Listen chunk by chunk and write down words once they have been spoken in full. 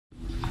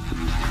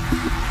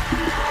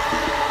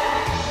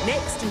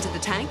Next into the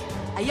tank,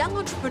 a young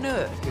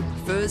entrepreneur who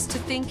prefers to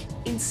think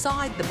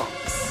inside the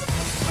box.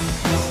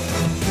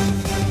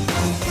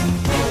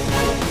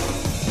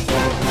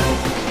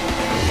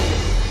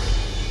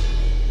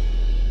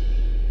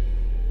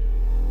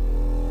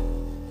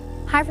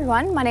 Hi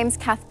everyone, my name is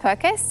Kath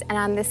Purkis and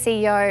I'm the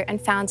CEO and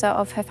founder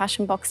of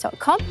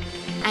herfashionbox.com,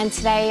 and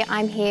today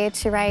I'm here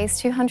to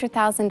raise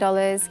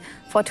 $200,000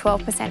 for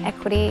 12%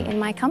 equity in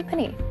my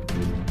company.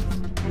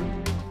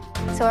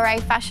 So we're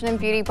a fashion and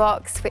beauty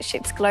box which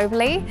ships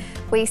globally.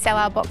 We sell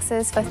our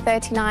boxes for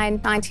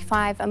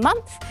 $39.95 a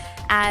month,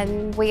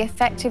 and we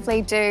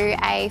effectively do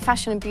a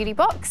fashion and beauty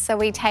box. So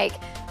we take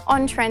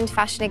on-trend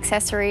fashion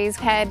accessories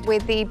paired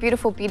with the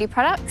beautiful beauty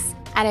products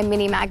and a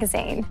mini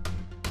magazine,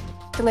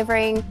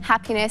 delivering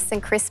happiness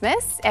and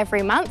Christmas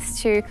every month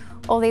to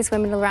all these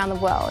women around the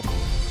world.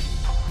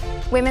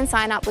 Women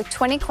sign up with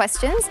 20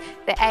 questions: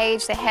 their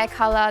age, their hair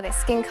colour, their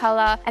skin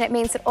colour, and it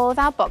means that all of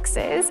our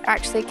boxes are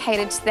actually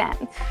catered to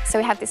them. So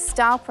we have this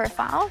style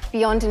profile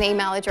beyond an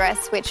email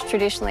address, which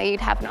traditionally you'd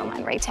have in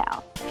online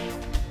retail.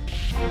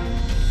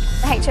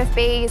 The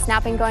HFB has now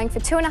been going for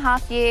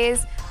 2.5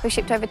 years. We've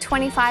shipped over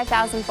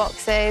 25,000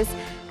 boxes,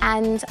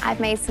 and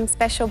I've made some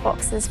special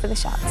boxes for the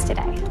Sharks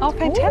today. Oh,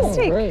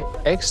 fantastic. Oh, great.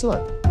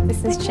 Excellent.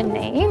 This is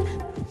Janine.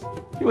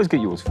 You always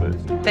get yours first.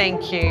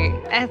 Thank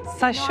you. As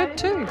I should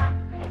too.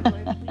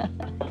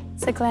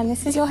 So Glenn,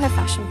 this is your Her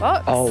Fashion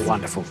box. Oh,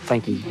 wonderful.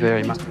 Thank you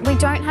very much. We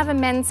don't have a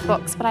men's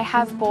box, but I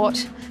have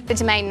bought the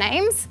domain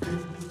names.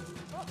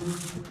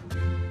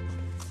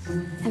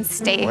 And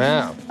Steve.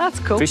 Wow. That's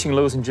cool. Fishing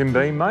lures and Jim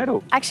Beam, mate?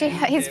 Or... Actually,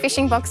 his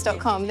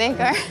fishingbox.com. There you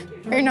go.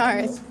 Who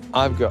knows?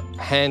 I've got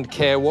hand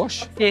care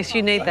wash. Yes,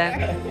 you need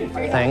that.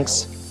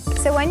 Thanks.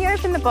 So when you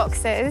open the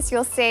boxes,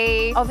 you'll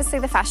see obviously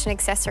the fashion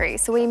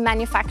accessories. So we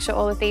manufacture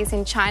all of these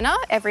in China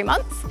every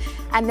month.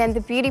 And then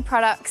the beauty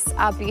products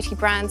are beauty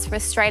brands from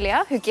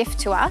Australia who gift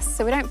to us.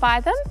 So we don't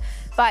buy them,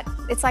 but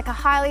it's like a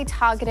highly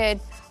targeted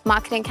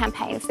marketing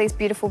campaign for these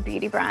beautiful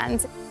beauty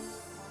brands.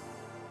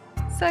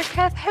 So,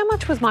 Kath, how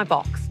much was my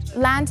box?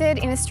 Landed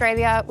in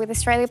Australia with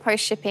Australia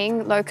Post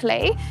shipping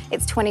locally,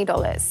 it's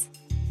 $20.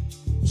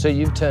 So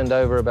you've turned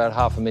over about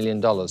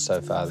 $500,000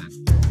 so far then?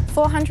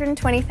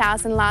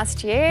 420,000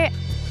 last year,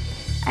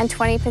 and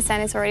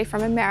 20% is already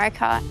from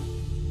America.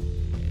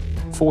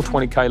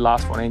 420K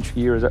last financial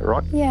year, is that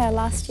right? Yeah,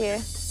 last year.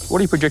 What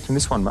are you projecting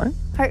this one, mate?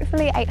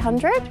 Hopefully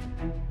 800.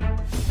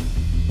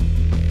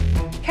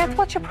 Kath,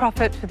 what's your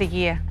profit for the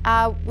year?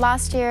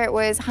 Last year it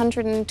was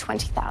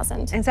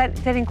 120,000. Does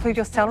that include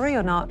your salary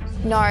or not?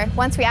 No,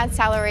 once we add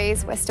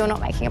salaries, we're still not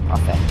making a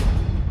profit.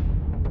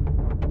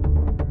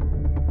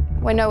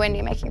 We're nowhere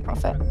near making a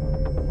profit.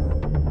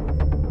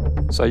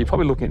 So you're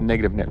probably looking at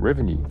negative net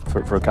revenue for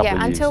a couple of years.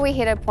 Yeah, until we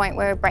hit a point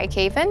where we're break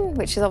even,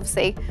 which is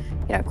obviously,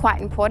 you know,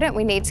 quite important.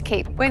 We need to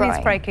keep When growing.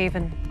 is break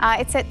even?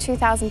 It's at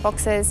 2,000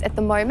 boxes at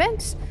the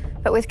moment,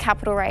 but with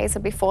capital raise,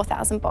 it'll be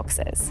 4,000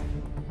 boxes.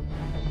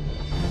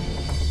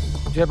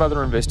 Do you have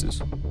other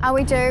investors?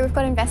 We do. We've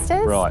got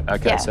investors. Right,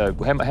 OK. Yeah. So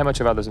how much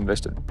have others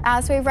invested?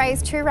 So we've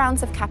raised 2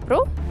 rounds of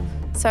capital,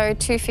 so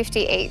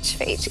 250 each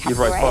for each capital You've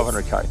raised raise.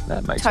 500K.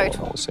 That makes a lot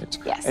Total. more sense.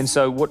 Yes. And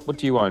so what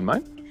do you own,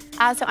 mate?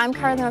 So I'm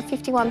currently on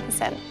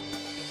 51%.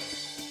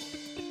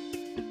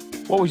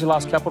 What was your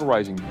last capital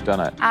raising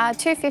done at?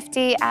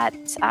 250 at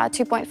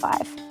 2.5.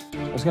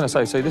 I was going to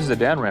say, see, this is a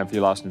down round for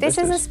your last This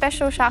investors. is a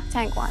special Shark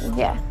Tank one,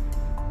 yeah.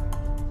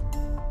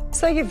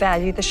 So you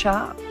value the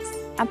Sharks?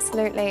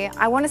 Absolutely.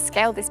 I want to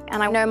scale this,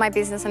 and I know my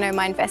business, I know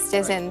my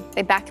investors, and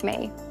they back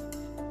me.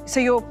 So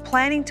you're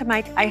planning to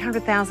make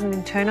 800,000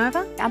 in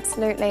turnover?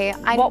 Absolutely.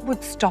 What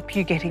would stop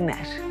you getting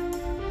that?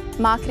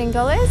 Marketing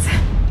dollars.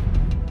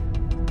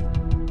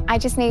 I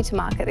just need to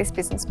market this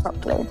business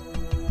properly.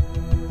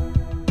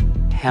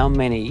 How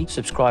many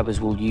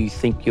subscribers will you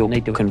think you'll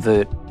need to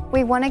convert?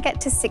 We want to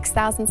get to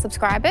 6,000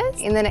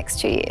 subscribers in the next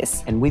 2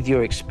 years. And with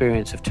your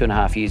experience of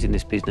 2.5 years in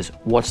this business,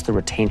 what's the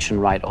retention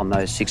rate on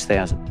those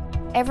 6,000?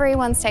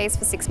 Everyone stays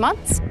for 6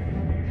 months.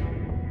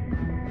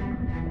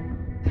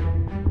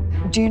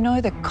 Do you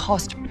know the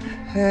cost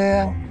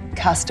per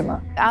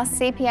customer? Our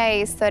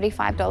CPA is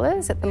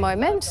 $35 at the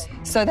moment.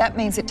 So that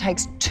means it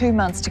takes 2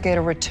 months to get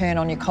a return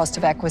on your cost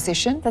of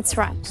acquisition. That's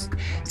right.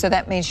 So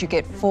that means you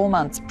get 4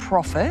 months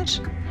profit,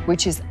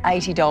 which is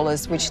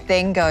 $80, which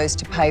then goes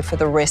to pay for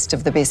the rest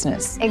of the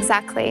business.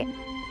 Exactly.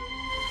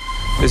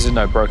 This is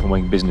no broken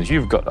wing business.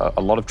 You've got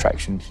a lot of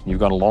traction. You've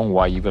gone a long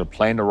way. You've got a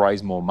plan to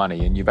raise more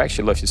money, and you've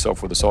actually left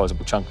yourself with a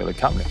sizable chunk of the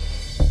company.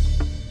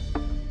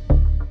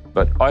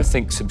 But I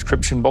think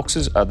subscription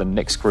boxes are the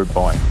next group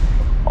buying.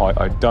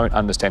 I don't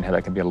understand how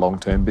that can be a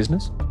long-term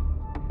business.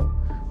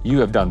 You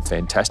have done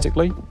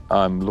fantastically.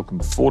 I'm looking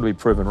forward to be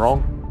proven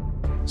wrong.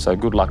 So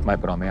good luck,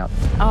 mate, but I'm out.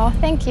 Oh,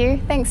 thank you.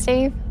 Thanks,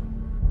 Steve.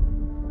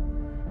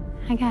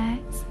 Hi,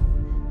 guys.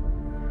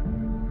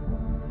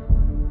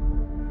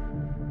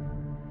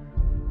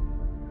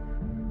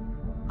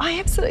 I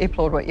absolutely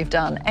applaud what you've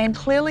done, and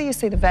clearly you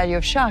see the value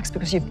of Sharks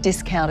because you've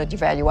discounted your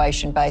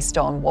valuation based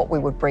on what we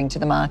would bring to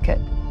the market.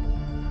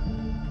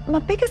 My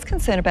biggest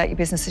concern about your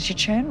business is your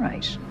churn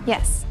rate.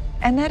 Yes.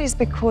 And that is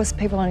because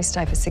people only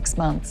stay for 6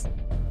 months.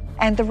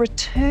 And the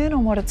return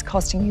on what it's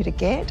costing you to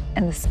get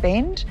and the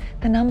spend,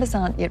 the numbers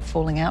aren't yet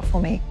falling out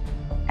for me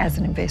as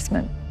an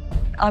investment.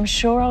 I'm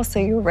sure I'll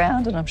see you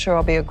around and I'm sure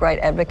I'll be a great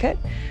advocate,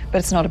 but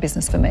it's not a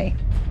business for me.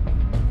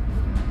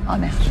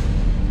 I'm out.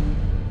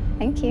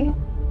 Thank you.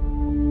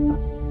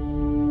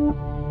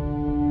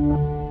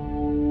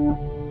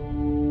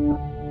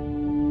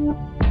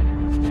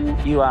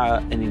 You are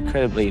an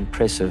incredibly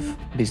impressive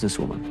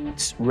businesswoman.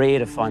 It's rare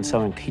to find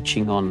someone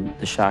pitching on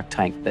the Shark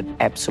Tank that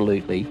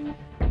absolutely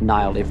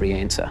nailed every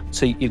answer.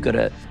 So you've got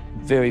a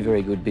very,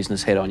 very good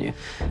business head on you.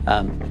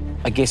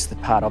 I guess the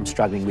part I'm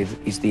struggling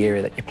with is the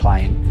area that you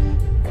play in.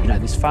 You know,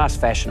 this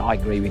fast fashion, I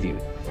agree with you.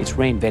 It's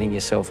reinventing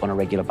yourself on a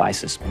regular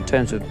basis. In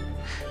terms of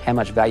how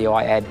much value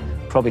I add,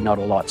 probably not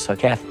a lot. So,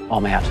 Kath,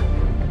 I'm out.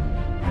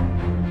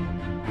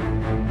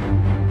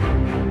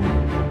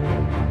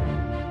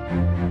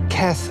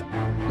 Kath,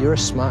 you're a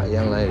smart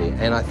young lady,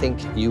 and I think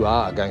you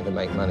are going to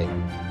make money.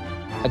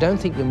 I don't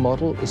think your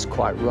model is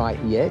quite right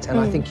yet, and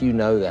I think you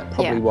know that.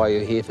 Probably why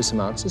you're here for some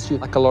answers. You're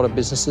like a lot of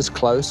businesses,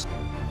 close,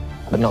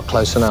 but not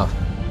close enough.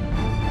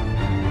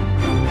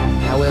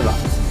 However,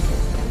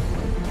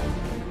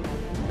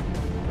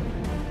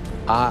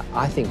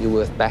 I think you're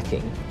worth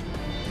backing.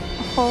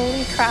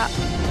 Holy crap.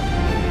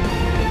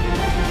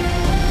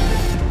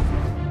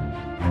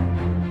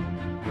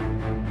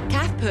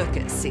 Kath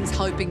Purkis is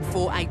hoping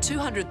for a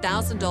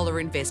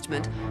 $200,000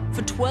 investment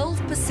for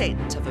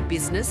 12% of a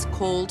business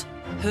called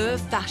Her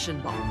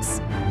Fashion Box.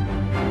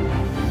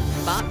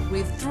 But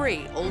with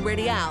 3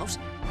 already out,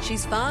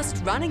 she's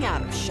fast running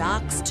out of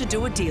sharks to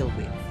do a deal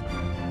with.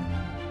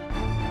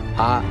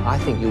 I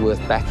think you're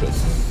worth backing.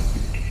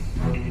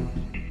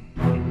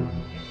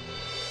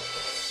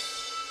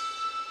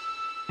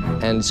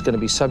 And it's going to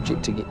be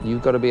subject to,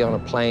 you've got to be on a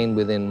plane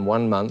within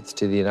 1 month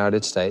to the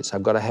United States.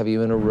 I've got to have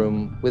you in a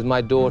room with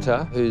my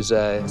daughter, who's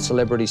a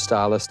celebrity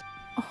stylist.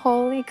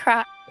 Holy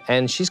crap.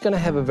 And she's going to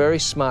have a very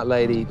smart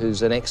lady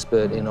who's an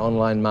expert in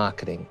online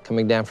marketing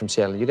coming down from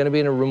Seattle. You're going to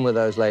be in a room with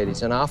those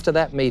ladies. And after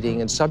that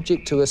meeting, and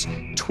subject to us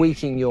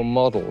tweaking your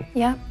model,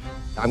 Yeah.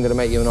 I'm going to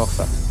make you an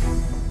offer.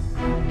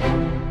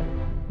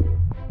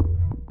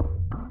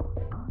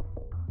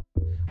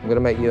 I'm going to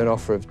make you an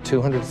offer of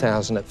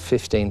 $200,000 at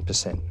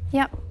 15%.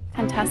 Yep.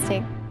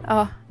 Fantastic.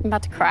 Oh, I'm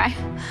about to cry.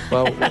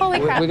 Well,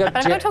 Holy crap. we got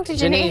But I've got to talk to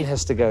Janine. Janine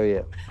has to go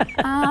yet.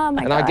 Oh,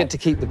 my And God. I get to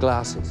keep the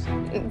glasses.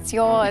 It's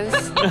yours.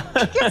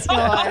 It's yours. Oh,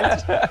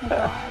 my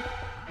God.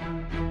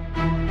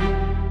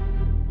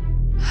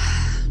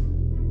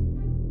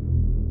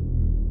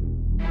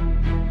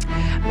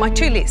 My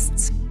 2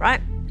 lists,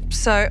 right?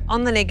 So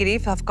on the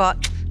negative, I've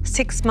got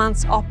 6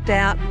 months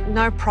opt-out,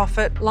 no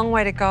profit, long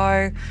way to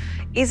go.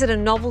 Is it a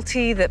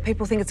novelty that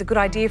people think it's a good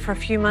idea for a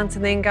few months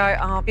and then go,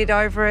 oh, a bit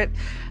over it,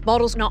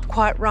 model's not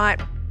quite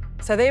right.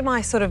 So they're my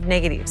sort of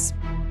negatives.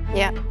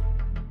 Yeah.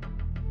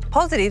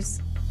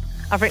 Positives,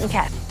 I've written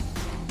Kath.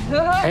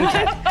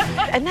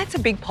 And that's a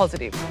big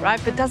positive, right?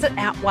 But does it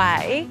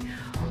outweigh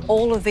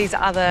all of these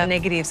other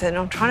negatives? And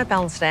I'm trying to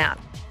balance it out.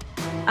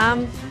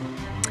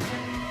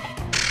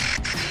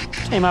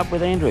 Team up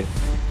with Andrew.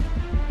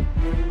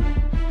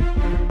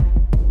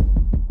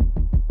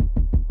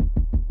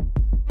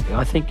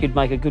 I think you'd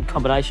make a good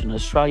combination, an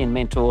Australian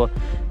mentor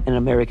and an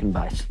American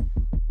base.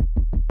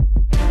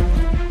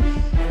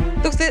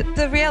 Look,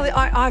 the reality,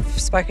 I've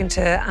spoken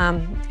to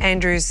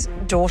Andrew's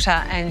daughter,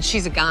 and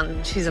she's a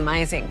gun. She's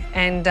amazing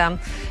and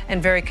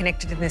very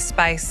connected in this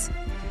space.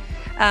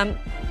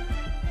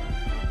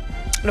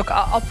 Look,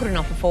 I'll put an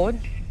offer forward.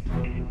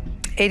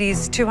 It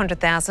is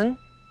 $200,000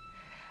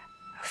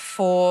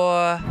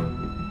 for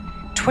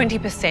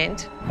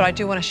 20%, but I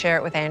do want to share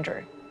it with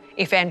Andrew,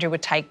 if Andrew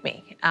would take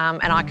me.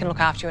 And I can look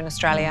after you in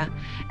Australia,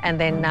 and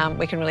then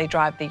we can really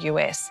drive the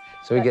US.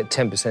 So we get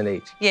 10%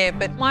 each. Yeah,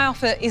 but my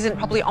offer isn't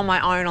probably on my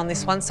own on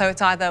this one, so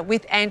it's either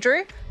with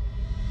Andrew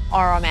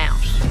or I'm out.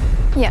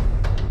 Yeah.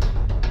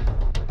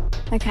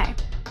 Okay.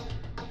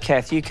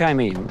 Kath, you came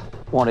in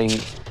wanting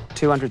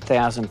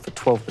 $200,000 for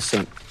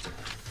 12%,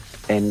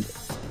 and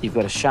you've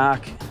got a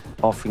shark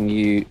offering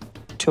you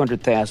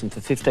 $200,000 for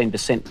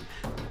 15%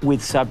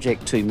 with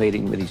subject to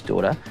meeting with his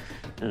daughter,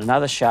 and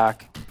another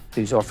shark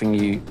who's offering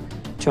you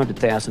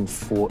 $200,000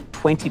 for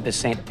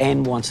 20%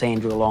 and wants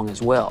Andrew along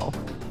as well.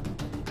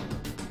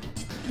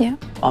 Yeah.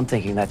 I'm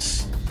thinking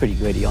that's pretty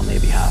greedy on their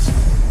behalf.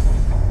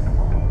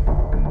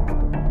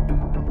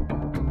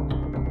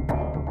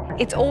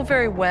 It's all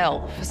very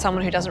well for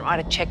someone who doesn't write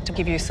a cheque to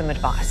give you some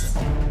advice.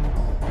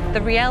 The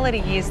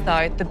reality is,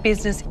 though, the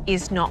business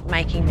is not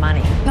making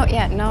money. Not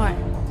yet, no.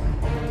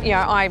 You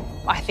know, I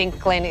think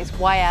Glenn is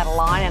way out of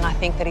line, and I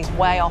think that he's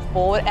way off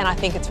board, and I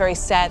think it's very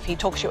sad if he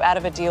talks you out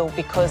of a deal,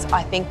 because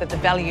I think that the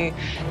value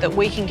that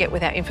we can get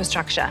with our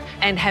infrastructure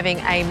and having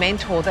a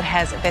mentor that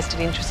has a vested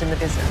interest in the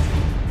business.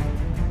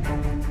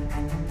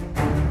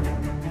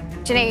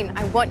 Janine,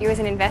 I want you as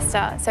an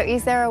investor. So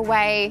is there a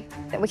way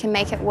that we can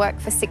make it work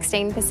for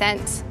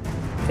 16%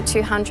 for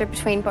 200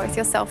 between both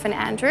yourself and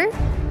Andrew?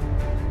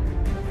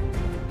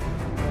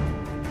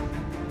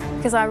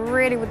 because I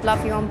really would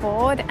love you on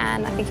board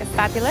and I think you're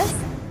fabulous.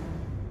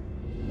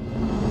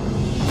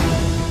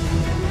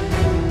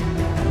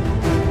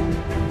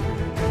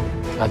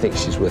 I think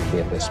she's worth the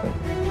investment.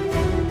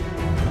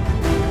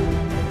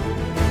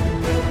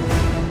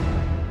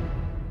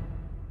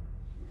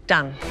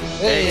 Done.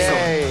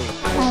 Hey,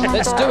 Oh my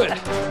let's God. do it.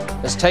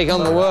 Let's take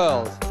on the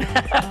world.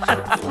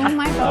 Oh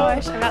my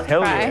gosh, I'm about to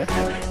Hell cry.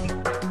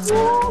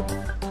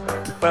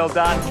 Well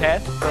done,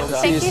 Kath. Well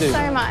done. Thank See you you soon.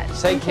 so much. Take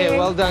Thank care. you.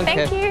 Well done,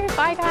 Thank Kath. you.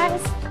 Bye,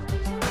 guys.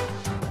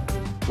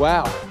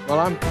 Wow. Well,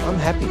 I'm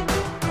happy.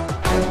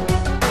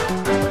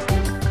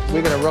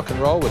 We're going to rock and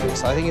roll with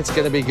this. I think it's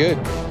going to be good.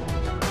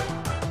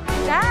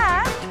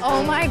 Dad.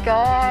 Oh my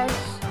gosh.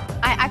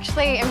 I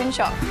actually am in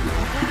shock.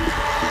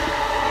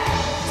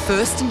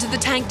 First into the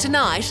tank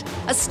tonight,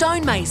 a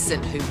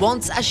stonemason who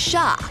wants a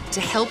shark to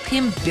help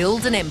him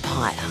build an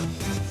empire.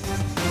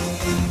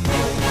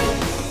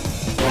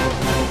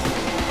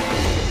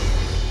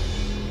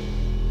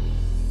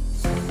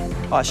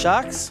 Hi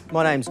Sharks,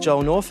 my name's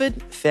Joel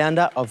Norford,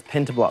 founder of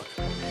Pentablock,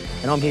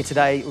 and I'm here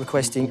today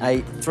requesting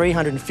a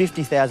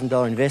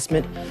 $350,000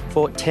 investment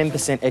for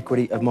 10%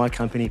 equity of my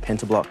company,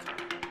 Pentablock.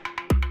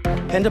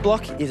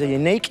 Pentablock is a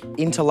unique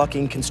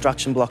interlocking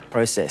construction block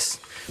process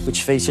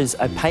which features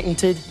a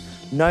patented,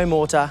 no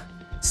mortar,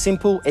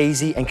 simple,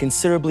 easy and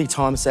considerably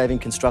time-saving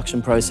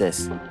construction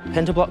process.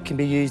 Pentablock can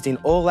be used in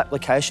all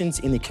applications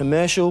in the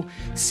commercial,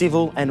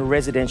 civil and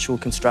residential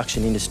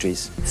construction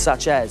industries,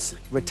 such as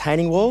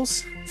retaining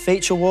walls,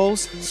 feature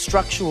walls,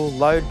 structural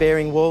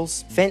load-bearing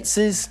walls,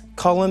 fences,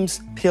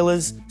 columns,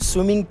 pillars,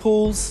 swimming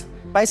pools,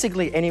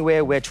 basically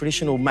anywhere where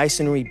traditional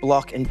masonry,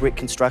 block and brick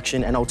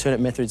construction and alternate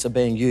methods are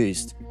being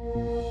used.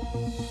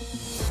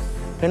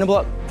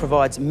 Pentablock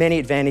provides many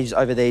advantages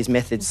over these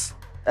methods.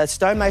 A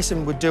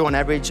stonemason would do on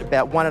average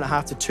about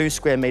 1.5 to 2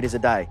 square metres a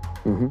day.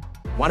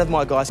 One of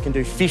my guys can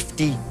do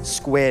 50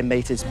 square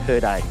metres per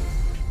day.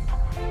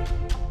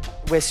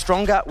 We're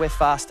stronger, we're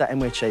faster and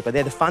we're cheaper.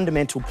 They're the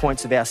fundamental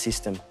points of our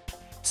system.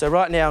 So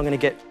right now I'm going to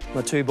get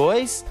my 2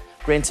 boys,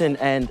 Brenton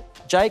and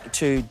Jake,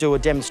 to do a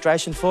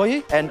demonstration for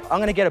you. And I'm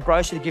going to get a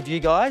brochure to give you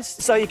guys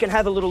so you can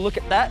have a little look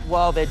at that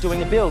while they're doing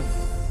the build.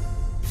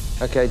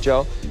 OK,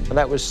 Joel, well,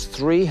 that was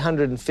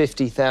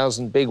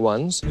 350,000 big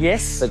ones.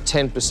 Yes. At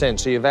 10%.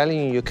 So you're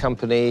valuing your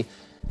company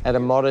at a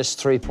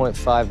modest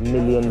 $3.5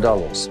 million.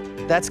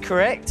 That's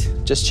correct.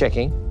 Just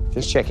checking.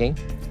 Just checking.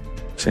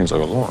 Seems like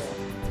a lot.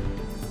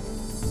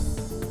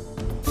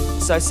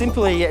 So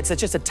simply, it's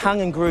just a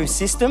tongue and groove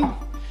system,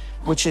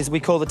 which is,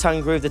 we call the tongue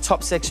and groove the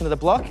top section of the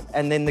block,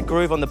 and then the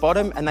groove on the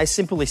bottom, and they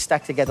simply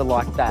stack together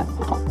like that.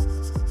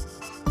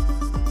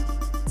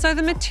 So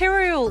the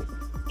material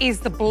is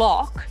the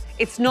block.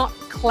 It's not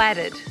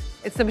cladded.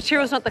 The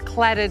material's not the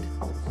cladded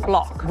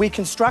block. We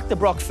construct the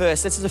block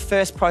first. This is the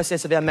first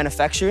process of our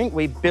manufacturing.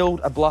 We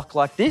build a block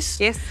like this.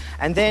 Yes.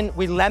 And then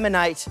we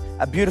laminate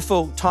a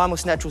beautiful,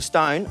 timeless natural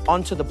stone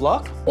onto the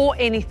block. Or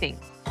anything.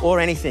 Or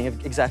anything,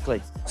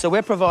 exactly. So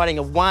we're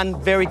providing one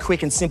very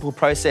quick and simple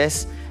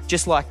process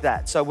just like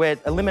that. So we're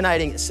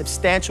eliminating a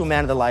substantial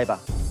amount of the labour.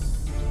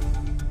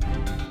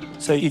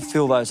 So you'd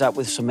fill those up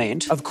with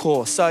cement? Of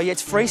course. So yeah,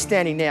 it's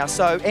freestanding now.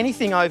 So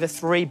anything over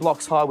 3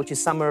 blocks high, which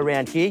is somewhere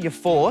around here, you're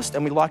forced,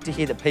 and we like to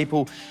hear that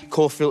people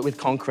core fill it with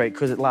concrete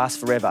because it lasts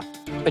forever.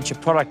 But your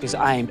product is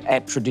aimed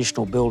at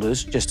traditional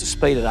builders just to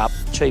speed it up,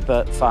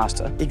 cheaper,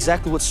 faster.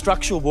 Exactly. With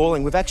structural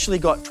walling, we've actually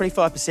got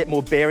 25%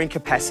 more bearing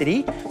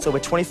capacity, so we're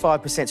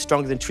 25%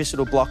 stronger than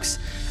traditional blocks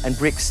and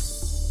bricks.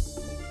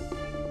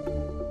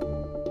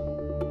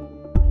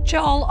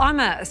 Joel, I'm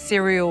a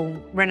serial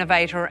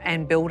renovator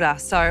and builder,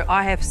 so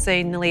I have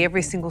seen nearly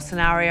every single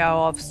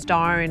scenario of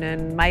stone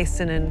and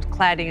mason and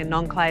cladding and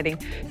non-cladding.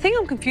 The thing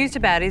I'm confused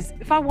about is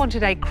if I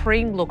wanted a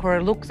cream look or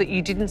a look that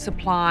you didn't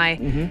supply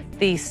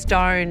the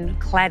stone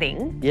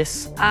cladding,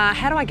 Yes.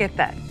 how do I get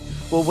that?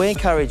 Well, we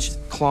encourage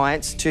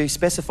clients to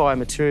specify a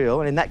material,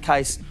 and in that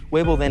case,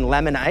 we will then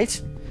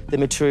laminate the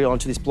material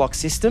onto this block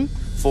system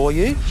for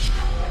you.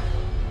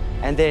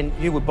 And then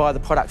you would buy the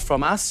product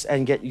from us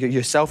and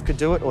yourself could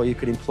do it, or you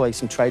could employ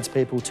some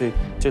tradespeople to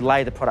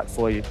lay the product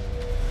for you.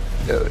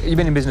 You've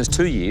been in business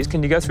 2 years.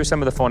 Can you go through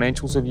some of the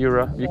financials of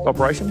your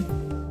operation?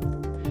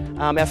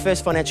 Our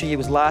first financial year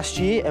was last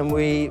year, and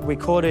we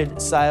recorded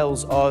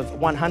sales of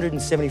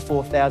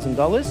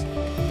 $174,000,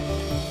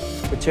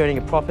 returning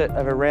a profit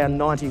of around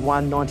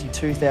 $91,000,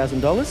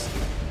 $92,000.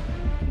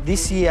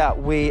 This year,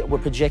 we were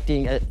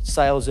projecting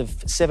sales of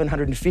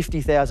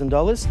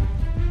 $750,000.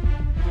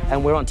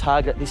 And we're on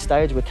target at this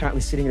stage. We're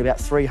currently sitting at about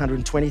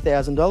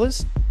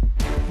 $320,000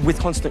 with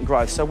constant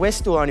growth. So we're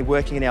still only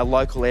working in our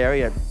local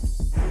area.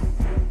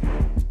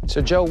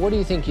 So, Joel, what do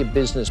you think your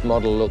business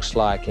model looks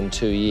like in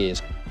 2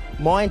 years?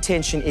 My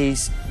intention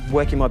is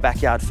work in my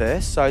backyard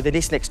first. So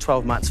this next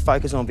 12 months,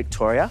 focus on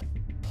Victoria.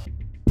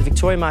 The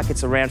Victoria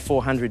market's around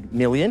 400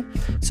 million.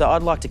 So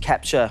I'd like to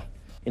capture,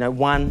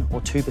 1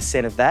 or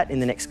 2% of that in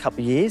the next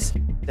couple of years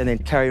and then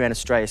carry around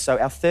Australia. So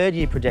our 3rd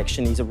year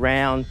projection is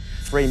around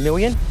 3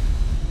 million.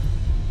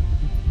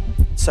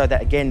 So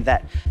that, again,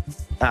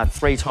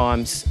 3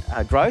 times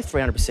growth,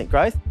 300%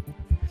 growth.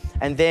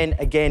 and then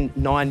again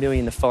 9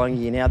 million the following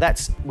year. Now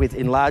that's with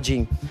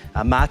enlarging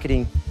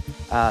marketing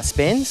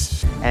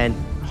spends and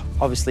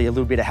obviously a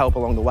little bit of help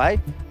along the way.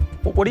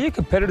 What are your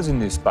competitors in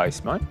this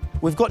space, mate?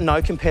 We've got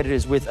no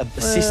competitors with a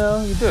system.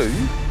 Well, you do.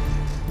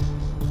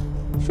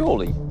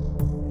 Surely.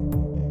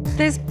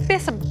 There's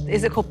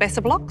is it called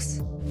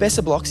Blocks?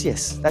 Blocks,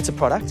 yes, that's a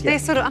product. Yeah. They're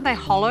sort of, aren't they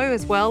hollow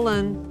as well?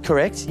 And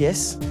correct,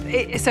 yes.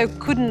 So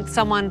couldn't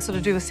someone sort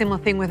of do a similar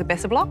thing with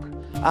a Block?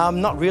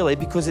 Not really,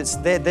 because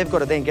they've got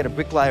to then get a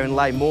bricklayer and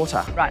lay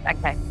mortar. Right,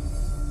 okay.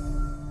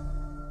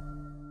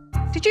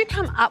 Did you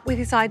come up with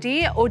this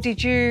idea or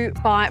did you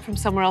buy it from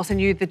somewhere else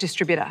and you the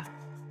distributor?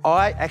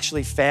 I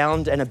actually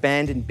found an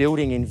abandoned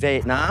building in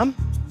Vietnam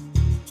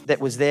that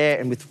was there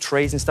and with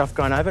trees and stuff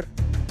going over it.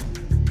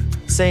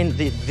 Seen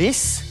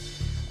this,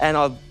 and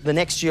the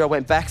next year I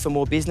went back for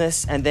more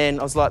business, and then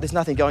I was like, there's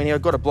nothing going here. I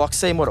got a block,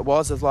 seen what it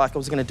was. I was like, I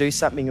was going to do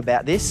something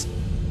about this.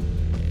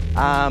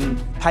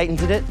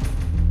 Patented it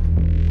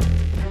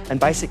and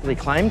basically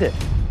claimed it.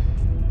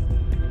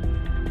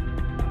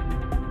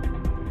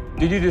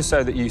 Did you just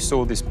say that you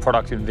saw this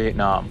product in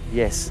Vietnam?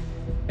 Yes.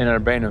 In an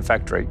abandoned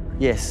factory?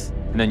 Yes.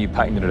 And then you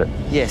patented it?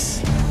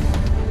 Yes.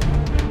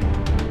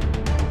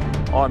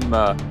 I'm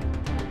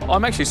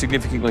actually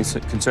significantly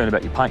concerned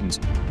about your patents.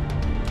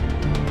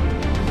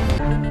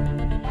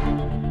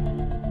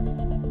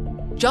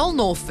 Joel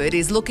Norford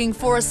is looking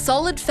for a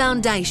solid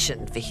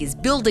foundation for his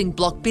building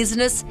block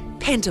business,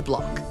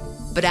 Pentablock.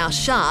 But our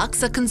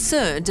sharks are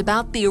concerned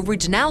about the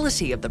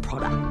originality of the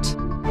product.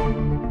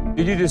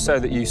 Did you just say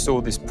that you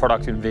saw this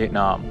product in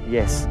Vietnam?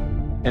 Yes.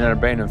 In an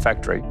abandoned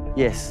factory?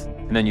 Yes.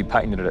 And then you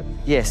patented it?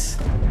 Yes.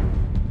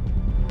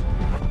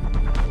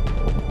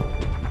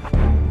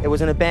 It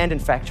was an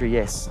abandoned factory,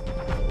 yes.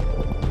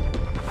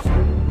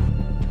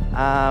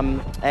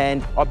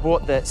 And I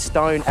brought the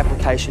stone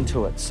application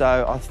to it.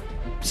 So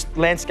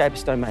landscaper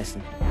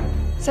stonemason.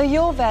 So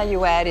your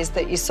value add is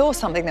that you saw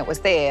something that was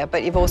there,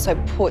 but you've also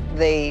put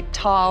the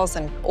tiles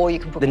or you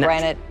can put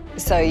granite.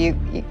 So you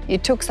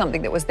took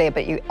something that was there,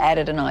 but you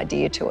added an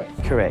idea to it.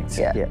 Correct,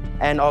 yeah.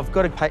 And I've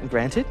got a patent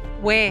granted.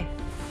 Where?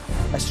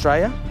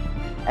 Australia.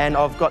 And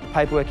I've got the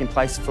paperwork in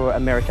place for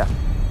America.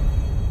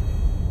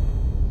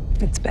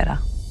 It's better.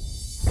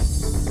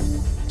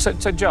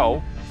 So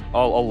Joel,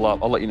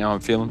 I'll let you know how I'm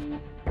feeling.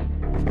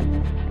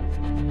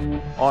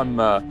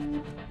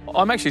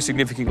 I'm actually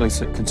significantly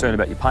concerned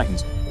about your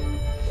patents.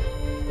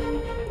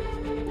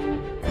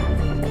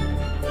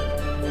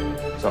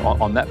 So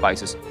on that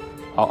basis,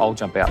 I'll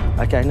jump out.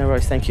 Okay, no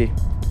worries. Thank you.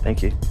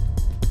 Thank you.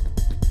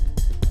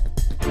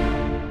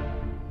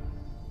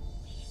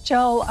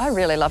 Joel, I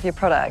really love your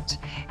product.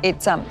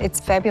 It's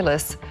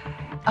fabulous.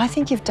 I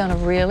think you've done a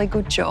really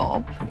good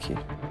job. Thank you.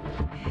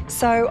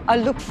 So I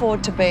look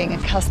forward to being a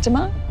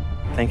customer.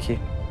 Thank you.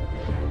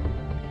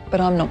 But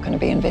I'm not going to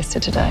be an investor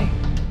today.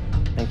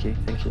 Thank you.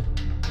 Thank you.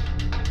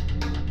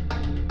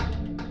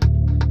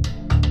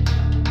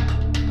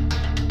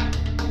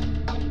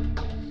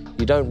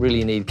 You don't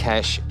really need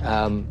cash.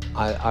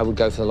 I would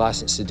go for the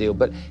licensor deal,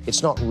 but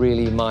it's not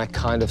really my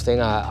kind of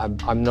thing.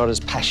 I'm not as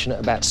passionate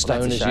about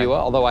stone as you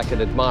are, although I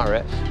can admire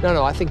it.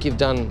 No, I think you've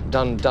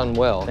done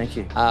well. Thank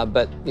you.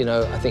 But, you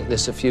know, I think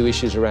there's a few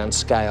issues around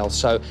scale.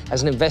 So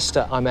as an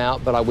investor, I'm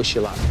out, but I wish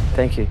you luck.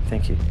 Thank you.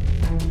 Thank you.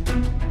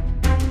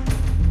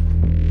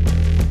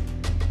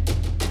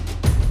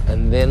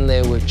 And then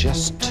there were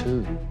just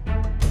two.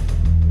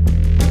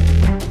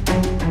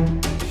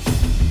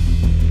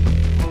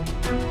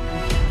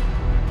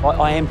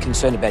 I am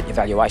concerned about your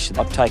valuation.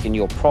 I've taken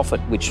your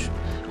profit, which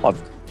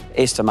I've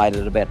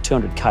estimated at about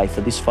 200K for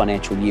this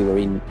financial year we're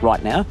in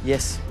right now.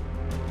 Yes.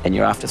 And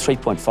you're after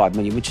 3.5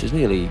 million, which is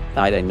nearly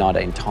 18,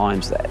 19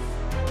 times that.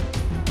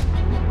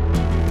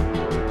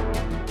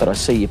 But I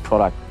see your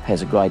product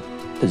has a great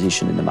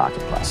position in the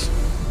marketplace.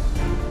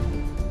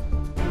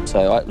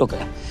 So, look,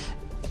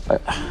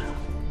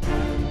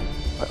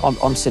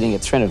 I'm sitting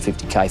at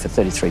 350K for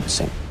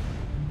 33%.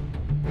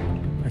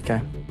 Okay.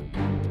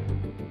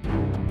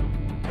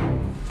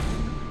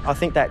 I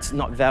think that's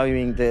not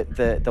valuing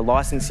the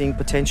licensing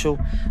potential,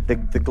 the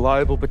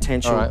global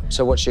potential. All right,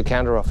 so what's your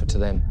counter offer to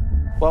them?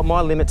 Well,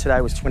 my limit today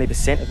was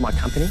 20% of my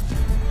company.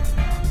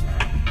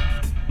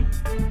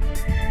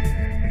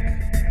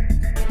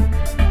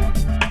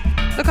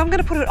 Look, I'm going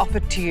to put an offer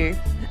to you,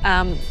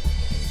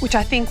 which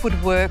I think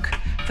would work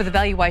for the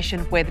valuation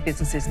of where the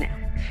business is now.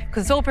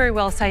 Because it's all very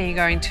well saying you're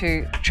going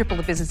to triple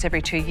the business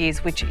every 2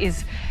 years, which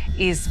is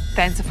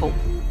fanciful,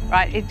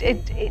 right?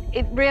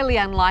 It rarely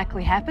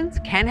unlikely happens,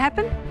 can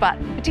happen, but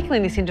particularly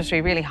in this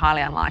industry, really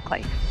highly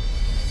unlikely.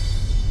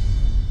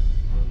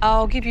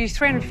 I'll give you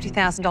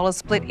 $350,000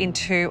 split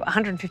into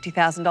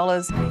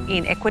 $150,000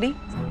 in equity.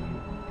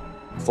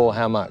 For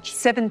how much?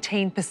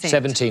 17%.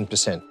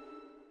 17%.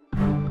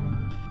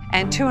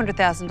 And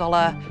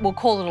 $200,000, we'll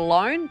call it a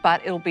loan,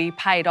 but it'll be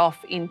paid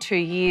off in 2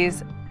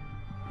 years.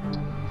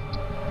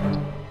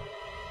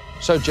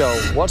 So, Joel,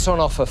 what's on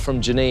offer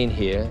from Janine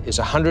here is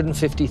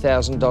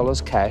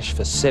 $150,000 cash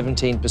for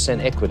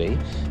 17% equity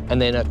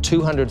and then a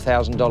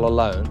 $200,000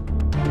 loan.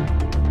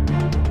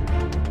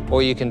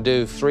 Or you can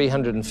do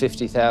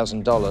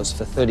 $350,000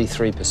 for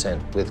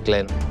 33% with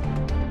Glenn.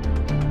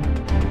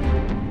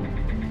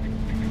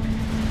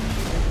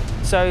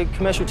 So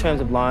commercial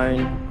terms of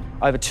loan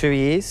over 2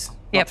 years,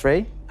 Yep. not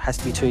 3. Has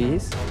to be 2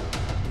 years.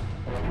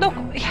 Look,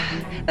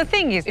 the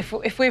thing is,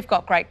 if we've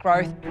got great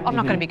growth, I'm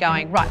not going to be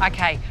going, right,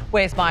 OK,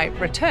 where's my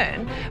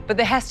return? But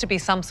there has to be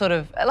some sort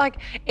of, like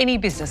any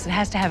business, it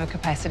has to have a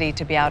capacity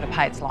to be able to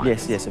pay its loans.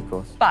 Yes, yes, of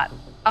course. But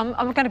I'm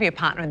going to be a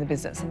partner in the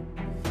business.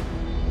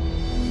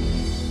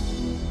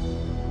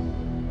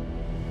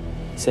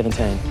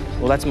 17.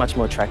 Well, that's much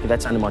more attractive.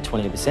 That's under my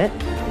 20%.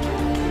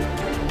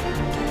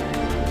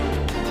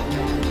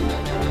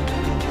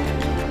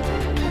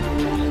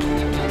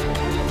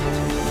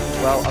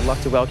 Well, I'd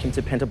like to welcome you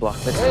to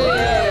Pentablock. Let's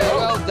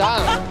Well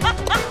done.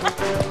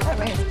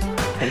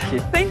 Thank you.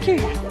 Thank you.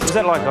 Is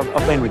that like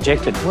I've been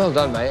rejected? Well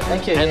done, mate.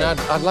 Thank you. And Yeah.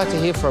 I'd like to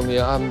hear from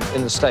you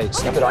in the States.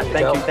 Thank you,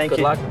 thank Good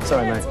you. luck.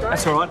 Sorry, mate.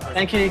 That's all right.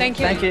 Thank you. Thank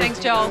you. Thanks,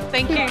 Joel.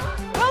 Thank you.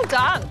 Well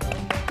done.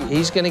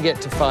 He's going to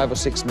get to 5 or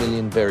 6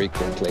 million very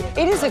quickly.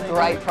 It is a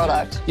great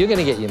product. You're going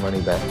to get your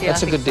money back. Yeah,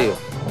 That's I a good deal.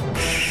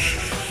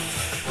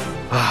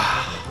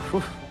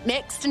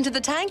 Next into the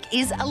tank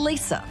is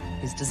Elisa,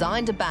 who's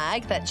designed a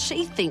bag that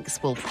she thinks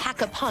will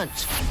pack a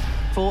punch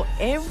for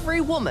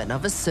every woman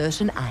of a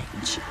certain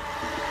age.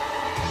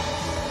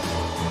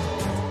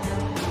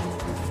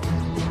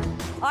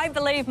 I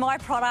believe my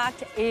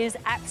product is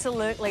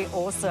absolutely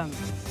awesome.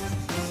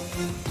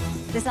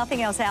 There's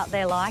nothing else out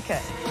there like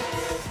it.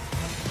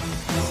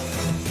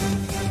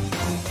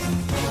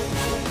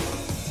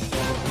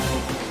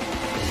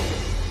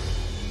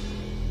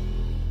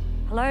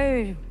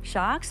 Hello,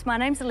 Sharks. My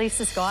name's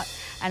Elisa Scott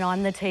and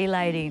I'm the tea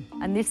lady.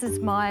 And this is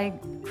my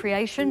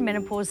creation,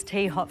 Menopause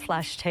Tea Hot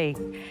Flash Tea.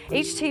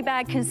 Each tea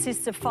bag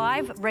consists of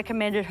 5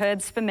 recommended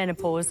herbs for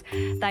menopause.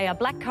 They are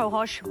black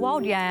cohosh,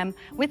 wild yam,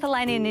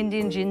 Withalanian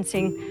Indian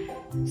ginseng,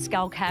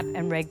 skullcap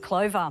and red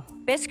clover.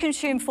 Best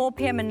consumed 4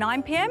 p.m. and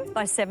 9 p.m.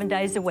 by 7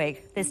 days a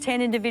week. There's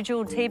 10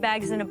 individual tea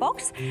bags in a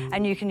box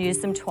and you can use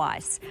them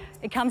twice.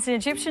 It comes in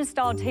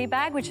Egyptian-style tea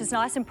bag, which is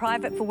nice and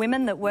private for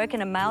women that work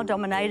in a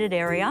male-dominated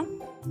area.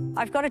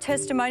 I've got a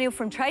testimonial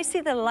from Tracy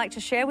that I'd like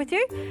to share with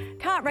you.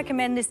 Can't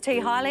recommend this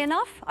tea highly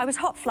enough. I was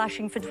hot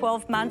flashing for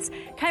 12 months,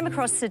 came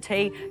across the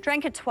tea,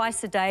 drank it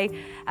twice a day,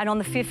 and on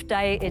the 5th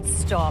day it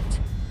stopped.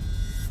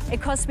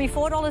 It cost me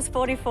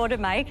 $4.44 to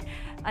make.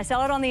 I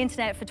sell it on the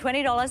internet for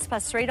 $20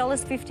 plus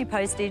 $3.50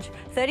 postage,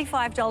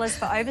 $35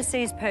 for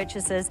overseas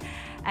purchases,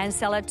 and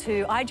sell it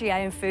to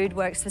IGA and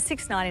Foodworks for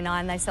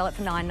 $6.99. They sell it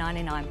for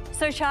 $9.99.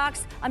 So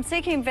Sharks, I'm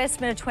seeking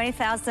investment of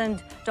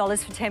 $20,000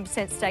 for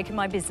 10% stake in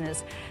my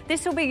business.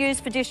 This will be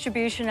used for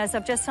distribution as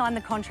I've just signed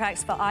the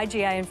contracts for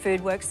IGA and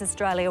Foodworks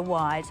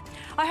Australia-wide.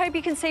 I hope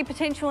you can see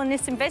potential in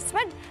this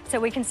investment so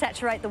we can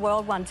saturate the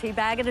world one tea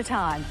bag at a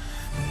time.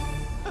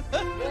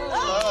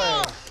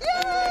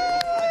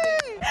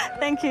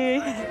 Thank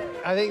you.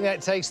 I think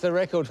that takes the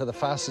record for the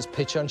fastest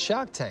pitch on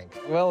Shark Tank.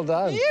 Well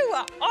done. You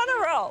are on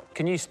a roll.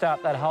 Can you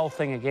start that whole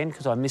thing again?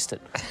 Because I missed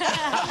it.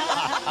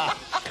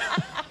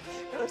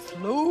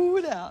 Slow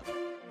it down.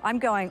 I'm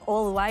going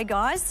all the way,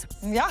 guys.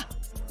 Yeah.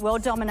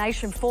 World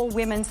domination for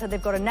women, so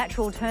they've got a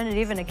natural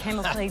alternative in a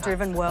chemically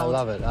driven world. I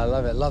love it. I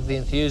love it. Love the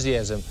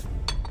enthusiasm.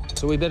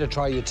 So we better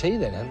try your tea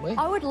then, hadn't we?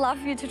 I would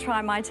love you to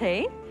try my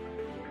tea.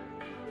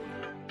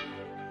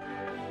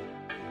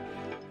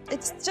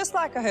 It's just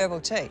like a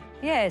herbal tea.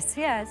 Yes,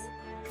 yes.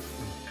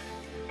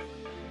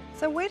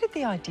 So where did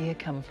the idea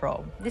come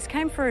from? This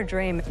came for a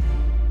dream.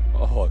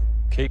 Oh,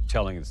 keep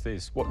telling us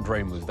this. What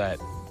dream was that?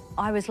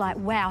 I was like,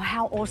 wow,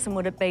 how awesome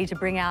would it be to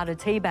bring out a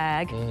tea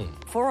bag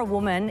for a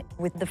woman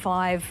with the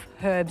 5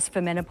 herbs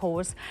for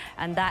menopause?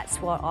 And that's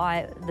what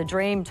the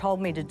dream told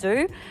me to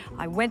do.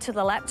 I went to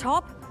the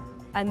laptop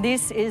and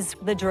this is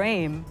the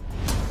dream.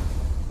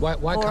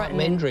 Why can't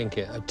men drink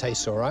it? It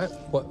tastes all right.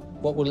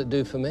 What will it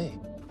do for me?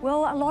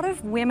 Well, a lot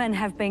of women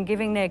have been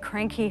giving their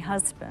cranky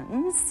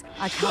husbands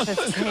a cup of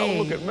tea.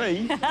 Oh, look at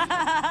me.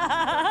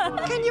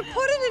 Can you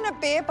put it in a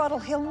beer bottle?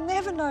 He'll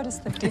never notice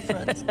the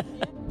difference.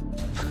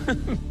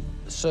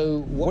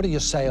 So what are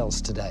your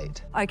sales to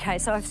date? OK,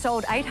 so I've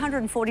sold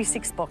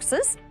 846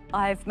 boxes.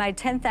 I've made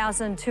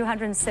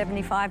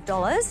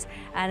 $10,275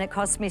 and it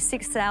cost me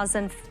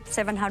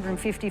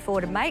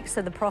 $6,754 to make,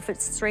 so the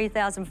profit's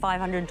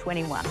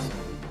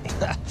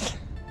 $3,521.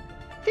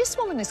 This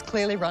woman has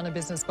clearly run a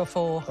business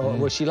before. Oh,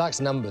 well, she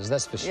likes numbers,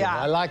 that's for sure. Yeah.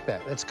 I like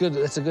that. That's good.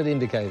 That's a good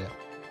indicator.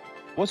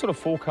 What sort of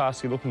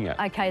forecast are you looking at?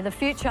 OK, the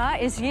future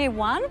is year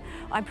 1.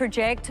 I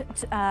project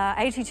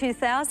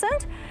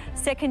 82,000.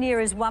 Second year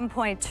is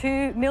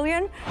 1.2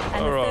 million.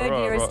 And the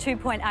third year is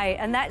 2.8.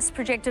 And that's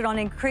projected on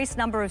increased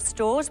number of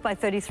stores by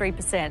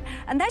 33%.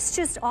 And that's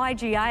just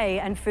IGA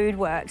and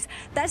Foodworks.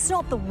 That's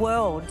not the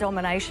world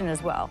domination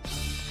as well.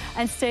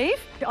 And Steve,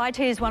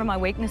 IT is one of my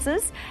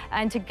weaknesses,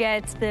 and to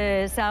get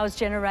the sales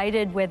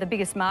generated where the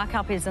biggest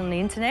markup is on the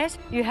internet,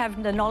 you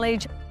have the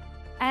knowledge.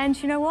 And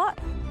you know what?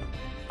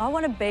 I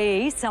want to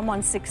be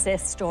someone's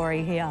success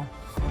story here.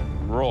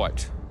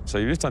 Right. So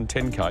you've just done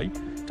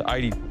 10K to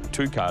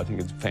 2K, I think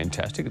it's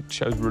fantastic. It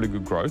shows really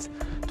good growth.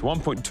 To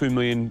 $1.2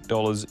 million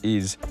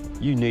is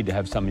you need to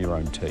have some of your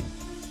own tea.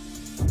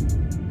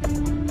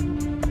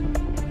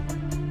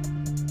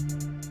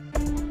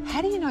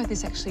 How do you know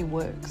this actually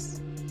works?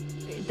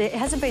 It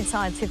hasn't been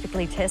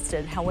scientifically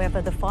tested.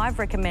 However, the 5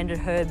 recommended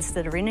herbs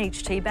that are in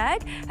each tea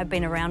bag have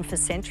been around for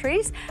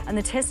centuries, and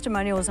the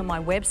testimonials on my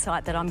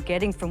website that I'm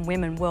getting from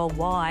women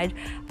worldwide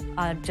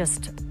are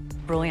just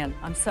brilliant.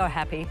 I'm so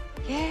happy.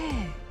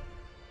 Yeah.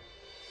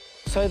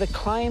 So the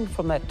claim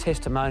from that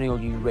testimonial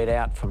you read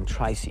out from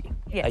Tracy,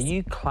 Yes. Are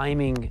you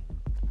claiming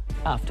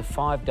after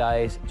 5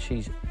 days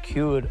she's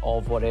cured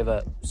of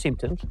whatever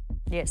symptoms?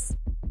 Yes.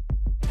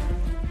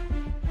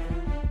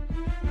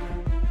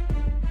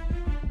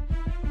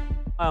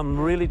 I'm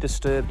really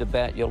disturbed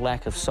about your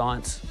lack of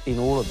science in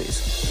all of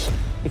this.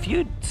 If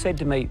you'd said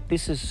to me,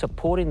 this is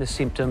supporting the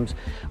symptoms,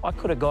 I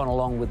could have gone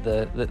along with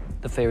the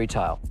fairy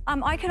tale.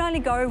 I can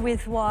only go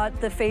with what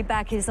the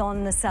feedback is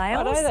on the sales.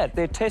 I know that.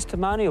 They're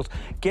testimonials.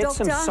 Get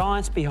some Doctor?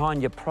 science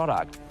behind your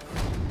product.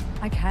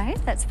 Okay,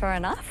 that's fair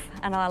enough.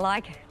 And I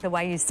like the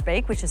way you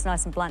speak, which is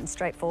nice and blunt and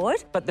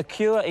straightforward. But the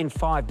cure in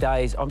 5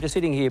 days, I'm just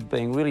sitting here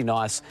being really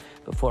nice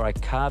before I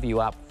carve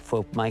you up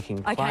for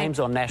making claims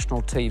on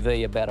national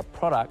TV about a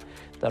product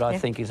that I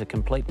think is a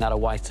complete and utter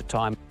waste of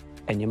time,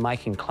 and you're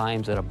making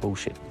claims that are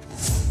bullshit.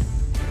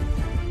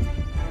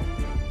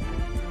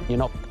 You're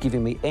not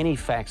giving me any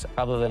facts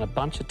other than a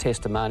bunch of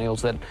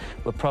testimonials that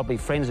were probably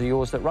friends of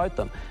yours that wrote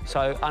them.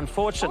 So,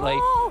 unfortunately,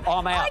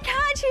 I'm out. Why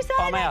can't you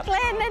say that,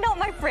 Glenn? They're not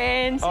my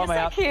friends. I'm You're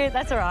out. so cute.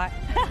 That's all right.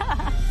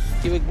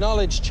 You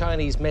acknowledge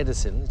Chinese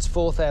medicine. It's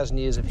 4,000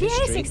 years of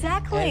history. Yes,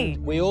 exactly.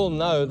 And we all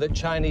know that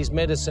Chinese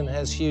medicine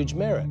has huge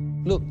merit.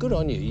 Look, good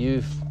on you.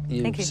 You've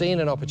seen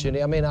an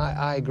opportunity. I mean,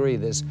 I agree.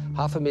 There's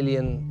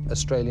 500,000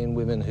 Australian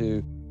women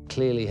who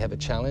clearly have a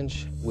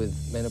challenge with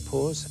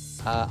menopause.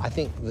 I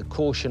think the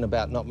caution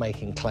about not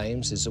making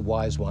claims is a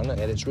wise one, and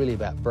it's really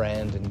about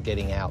brand and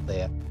getting out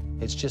there.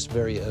 It's just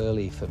very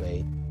early for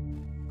me,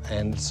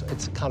 and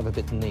it's kind of a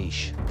bit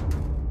niche.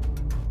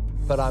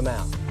 But I'm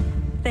out.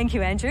 Thank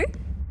you, Andrew.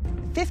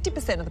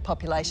 50% of the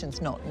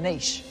population's not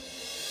niche.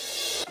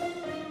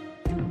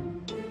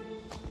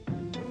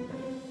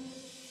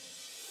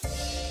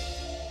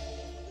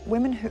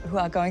 Women who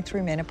are going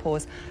through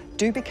menopause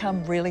do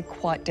become really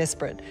quite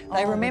desperate.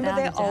 They remember without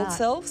their a doubt. old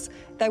selves.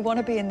 They want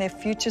to be in their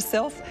future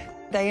self.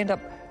 They end up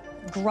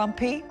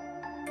grumpy,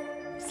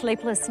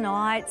 Sleepless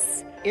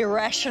nights.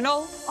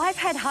 irrational. I've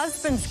had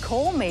husbands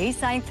call me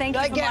saying thank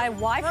you They for get my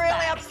wife really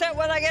back. upset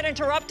when I get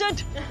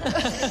interrupted.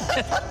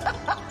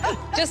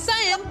 Just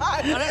saying.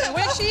 I don't know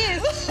where she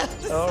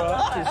is. All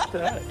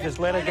right, just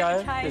let her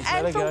go. Just let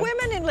her And for go.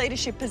 women in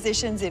leadership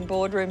positions in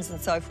boardrooms and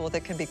so forth,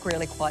 it can be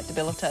really quite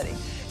debilitating.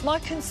 My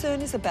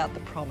concern is about the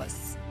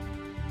promise.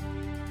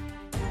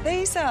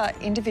 These are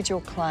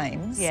individual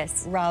claims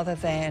rather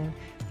than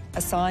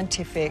a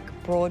scientific,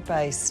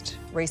 broad-based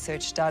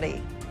research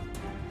study.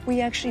 We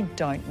actually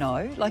don't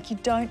know. Like, you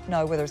don't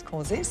know whether it's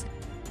caused this.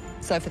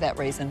 So for that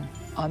reason,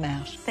 I'm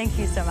out. Thank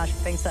you so much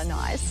for being so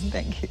nice.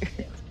 Thank you.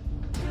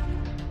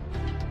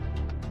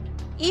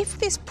 If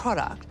this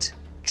product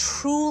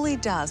truly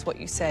does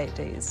what you say it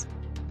is,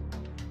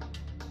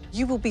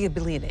 you will be a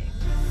billionaire.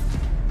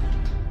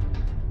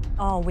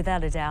 Oh,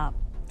 without a doubt.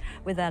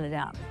 Without a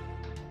doubt.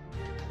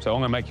 So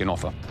I'm going to make you an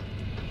offer.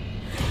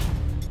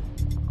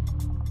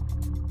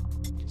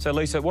 So,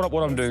 Lisa, what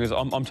I'm doing is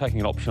I'm taking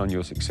an option on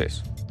your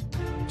success.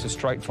 It's a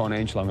straight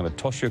financial. I'm going to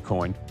toss you a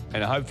coin,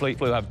 and hopefully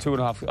we'll have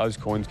 2.5 of those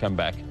coins come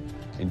back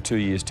in 2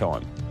 years'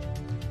 time.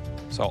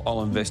 So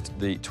I'll invest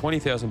the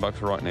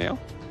 $20,000 right now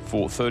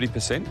for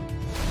 30%,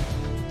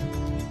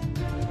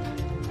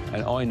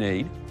 and I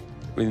need,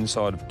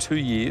 inside of 2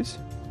 years,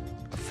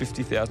 a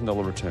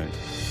 $50,000 return.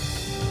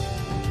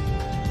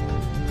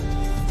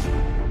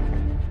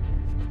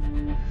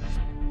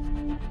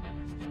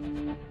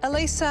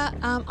 Elisa,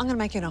 I'm going to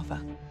make you an offer.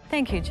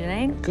 Thank you,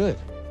 Janine. Good.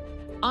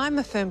 I'm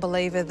a firm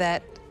believer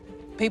that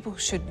people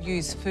should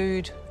use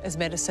food as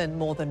medicine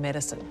more than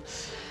medicine.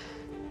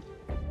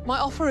 My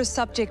offer is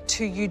subject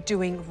to you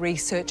doing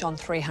research on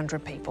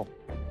 300 people.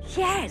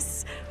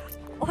 Yes!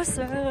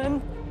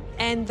 Awesome.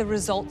 And the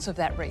results of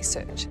that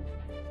research.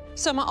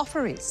 So my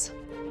offer is,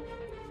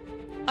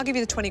 I'll give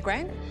you the 20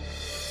 grand,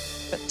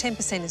 but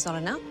 10% is not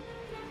enough.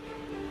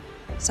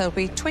 So it'll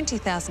be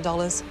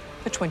 $20,000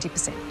 for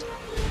 20%.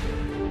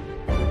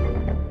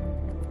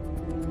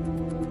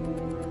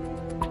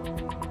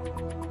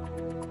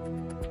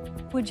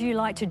 Would you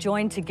like to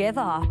join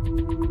together?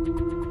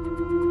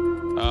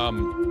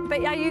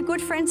 But are you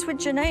good friends with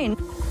Janine?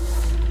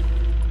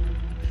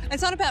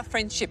 It's not about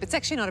friendship. It's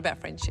actually not about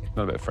friendship.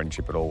 Not about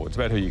friendship at all. It's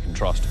about who you can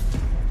trust.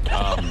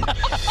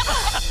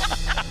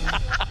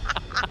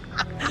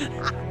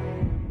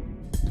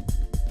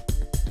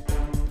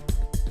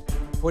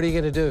 What are you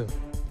going to do?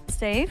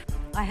 Steve,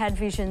 I had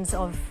visions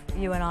of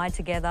you and I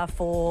together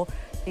for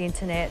the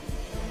internet.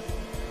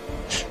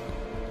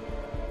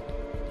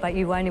 But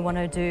you only want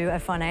to do a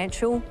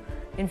financial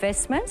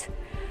investment.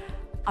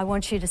 I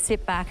want you to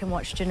sit back and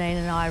watch Janine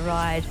and I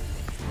ride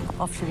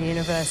off to the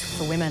universe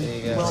for women There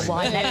you go.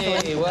 worldwide.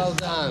 Hey, well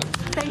done.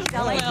 Thank you,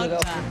 Ellie.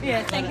 Well done.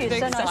 Yeah, thank you.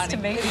 So nice to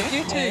meet you.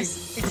 You too.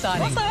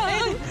 Exciting.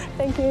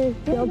 Thank you.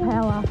 Girl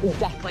power.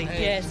 Exactly.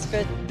 Yes,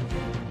 but...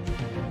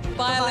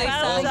 Bye, Lisa.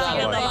 Well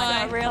done.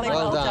 Bye. Really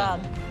Well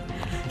done.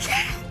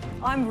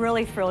 I'm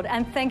really thrilled,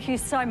 and thank you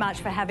so much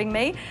for having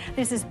me.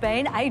 This has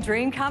been a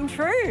dream come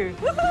true.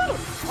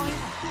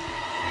 Woohoo!